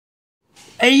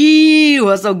Hey,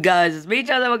 what's up, guys? It's me,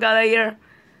 Charlie Magana here,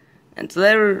 and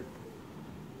today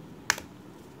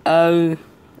I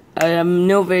have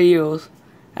no videos.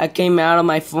 I came out of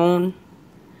my phone,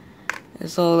 and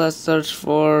so let's search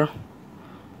for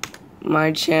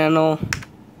my channel,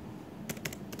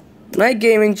 my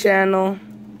gaming channel.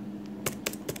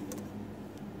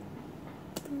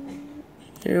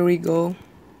 Here we go.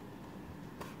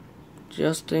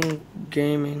 Justin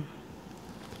Gaming.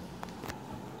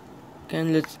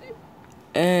 And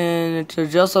it's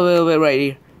just a little bit right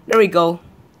here. There we go.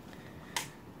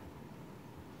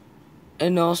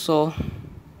 And also,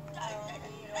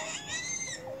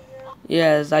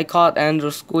 yes, I caught Andrew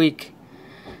Squeak.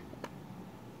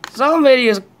 Some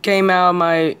videos came out of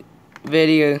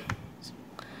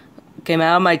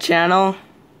my channel.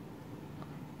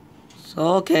 So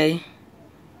okay.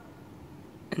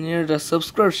 And here are the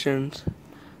subscriptions.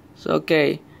 So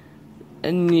okay.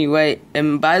 Anyway,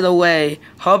 and by the way,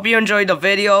 hope you enjoyed the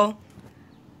video,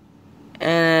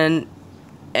 and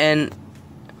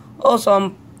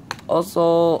also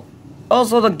the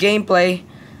gameplay.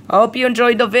 I hope you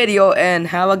enjoyed the video and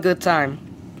have a good time.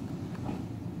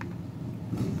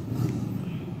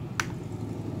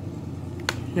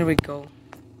 Here we go.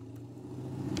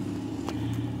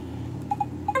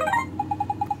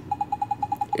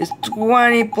 It's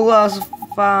 20 plus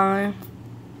 5.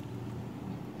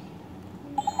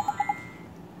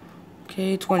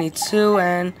 Okay, 22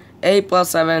 and 8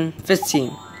 plus 7,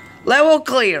 15. Level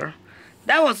clear.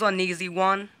 That was an easy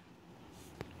one.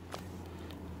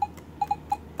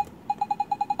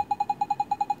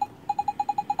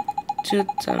 Two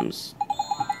times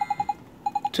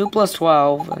 2 plus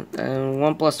 12 and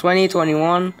 1 plus 20,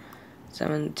 21,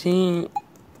 17.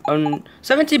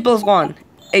 17 plus 1,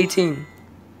 18.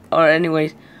 Or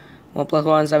anyways, 1 plus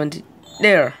 1, 17.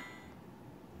 There.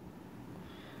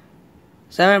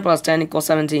 7 plus 10 equals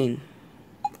 17.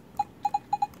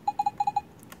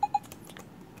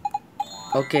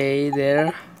 Okay,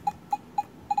 there.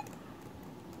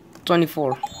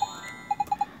 24.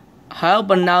 Help,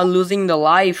 but now losing the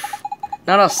life.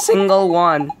 Not a single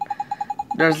one.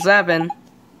 There's 7.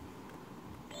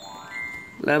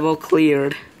 Level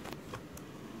cleared.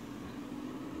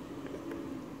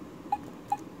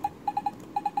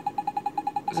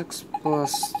 Six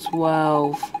plus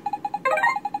 12.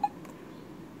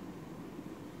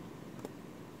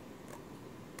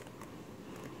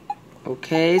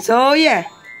 Okay, so yeah,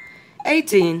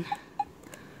 18.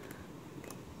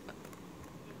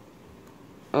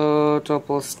 12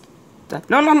 plus.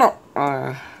 No.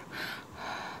 I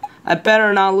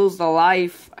better not lose the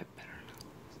life.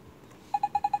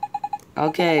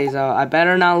 Okay, so I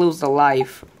better not lose the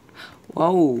life.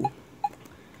 Whoa.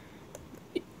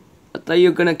 I thought you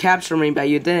were gonna capture me, but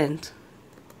you didn't.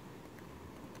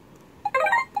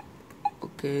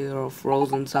 Okay, they're all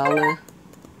frozen solid.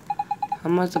 How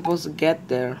am I supposed to get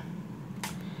there?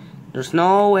 There's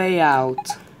no way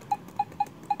out.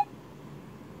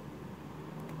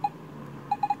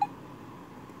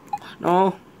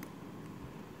 No.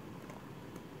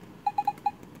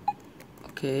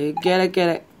 Okay, get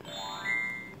it.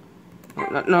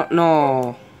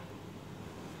 No.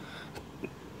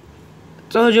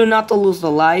 Told you not to lose the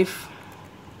life.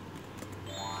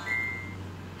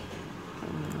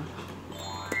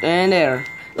 And there.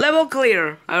 Level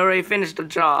clear. I already finished the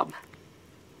job.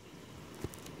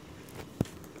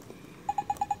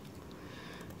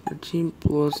 13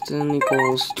 plus 10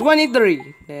 equals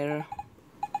 23. There.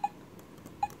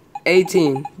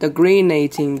 18. The green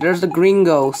 18. There's the green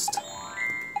ghost.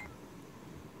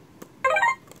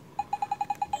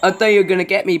 I thought you were gonna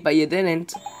get me, but you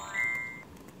didn't.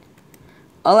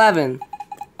 11.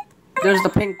 There's the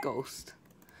pink ghost.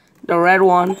 The red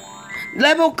one.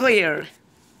 Level clear.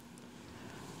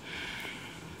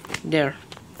 There.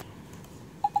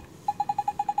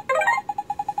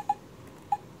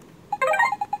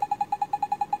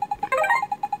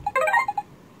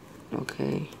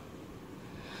 Okay.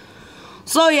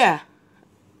 So yeah.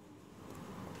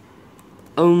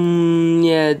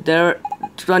 Yeah, there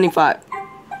 25.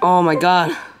 Oh my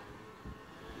god.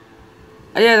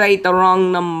 I just ate the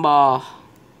wrong number.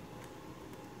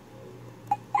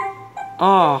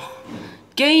 Oh.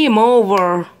 Game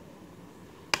over.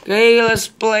 Okay, let's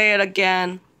play it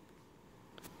again.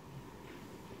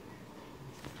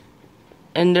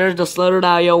 And there's the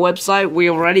Slither.io website. We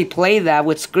already played that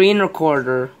with screen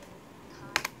recorder.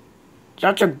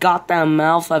 Shut your goddamn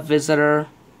mouth, a visitor.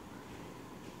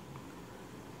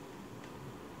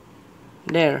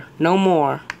 There, no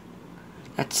more.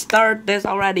 Let's start this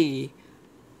already.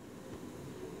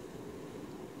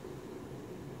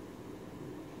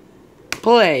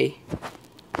 Play.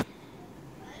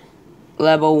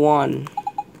 level 1.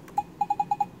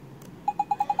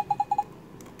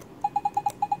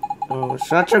 Oh,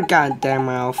 shut your goddamn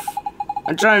mouth.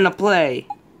 I'm trying to play.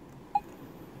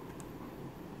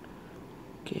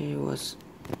 Okay, what's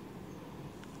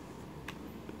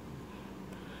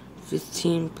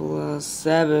 15 plus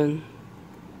 7?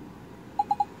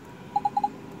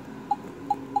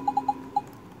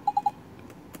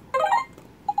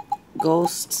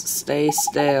 Ghosts stay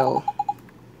stale.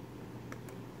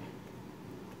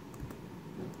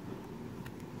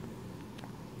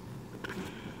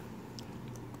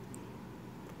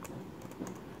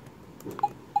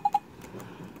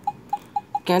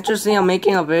 Can't you see I'm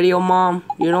making a video, Mom?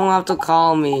 You don't have to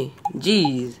call me.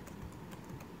 Jeez.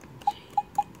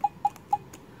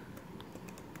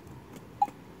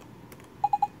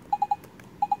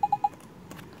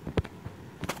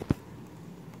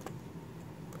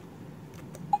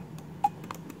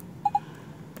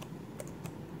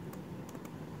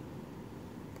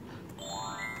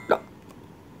 No.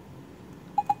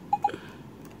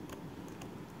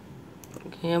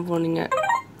 Okay, I'm running it.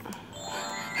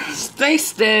 Stay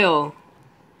still.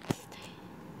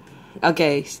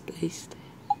 Okay, stay still.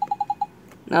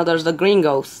 Now there's the green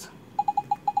ghost.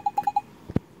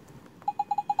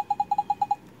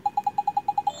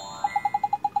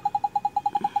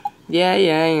 Yeah,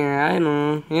 I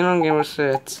know. You don't give a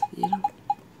shit. You don't.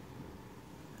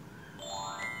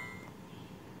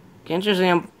 Can't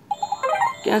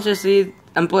you see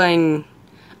I'm playing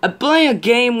a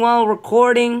game while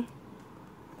recording?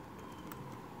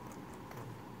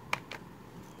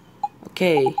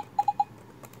 Okay.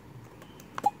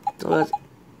 So that's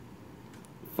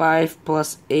 5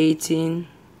 plus 18.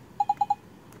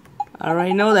 I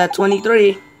already know that.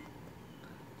 23.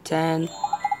 10.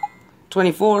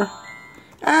 24.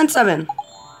 And 7.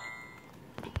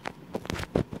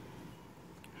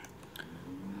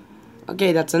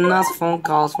 Okay, that's enough phone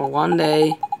calls for one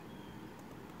day.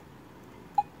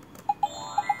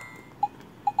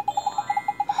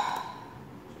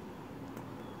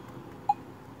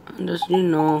 And just, you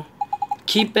know,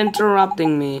 keep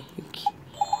interrupting me.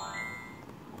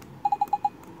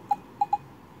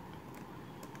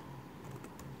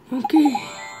 Okay.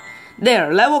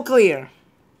 There, level clear.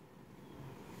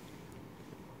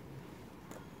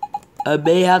 I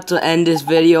may have to end this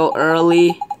video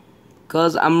early,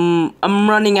 cause I'm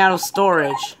running out of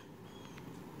storage.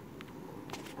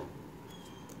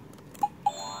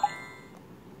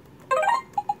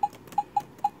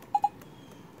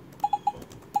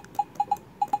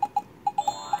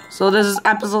 So this is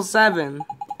episode 7.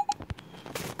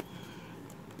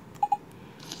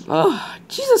 Oh,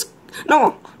 Jesus.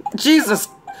 No, Jesus.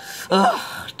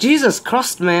 Jesus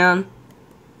Christ, man.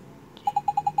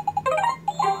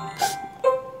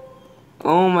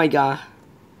 Oh my God.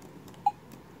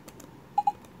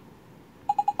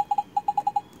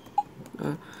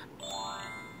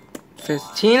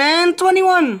 15 and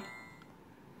 21.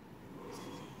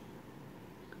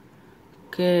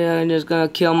 Okay, I'm just gonna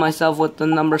kill myself with the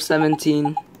number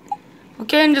 17.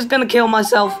 Okay, I'm just gonna kill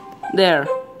myself there.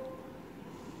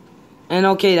 And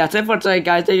okay, that's it for today,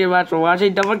 guys. Thank you very much for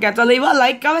watching. Don't forget to leave a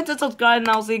like, comment, and subscribe, and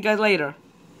I'll see you guys later.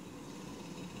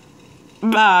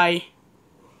 Bye.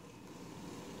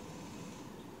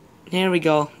 Here we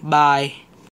go. Bye.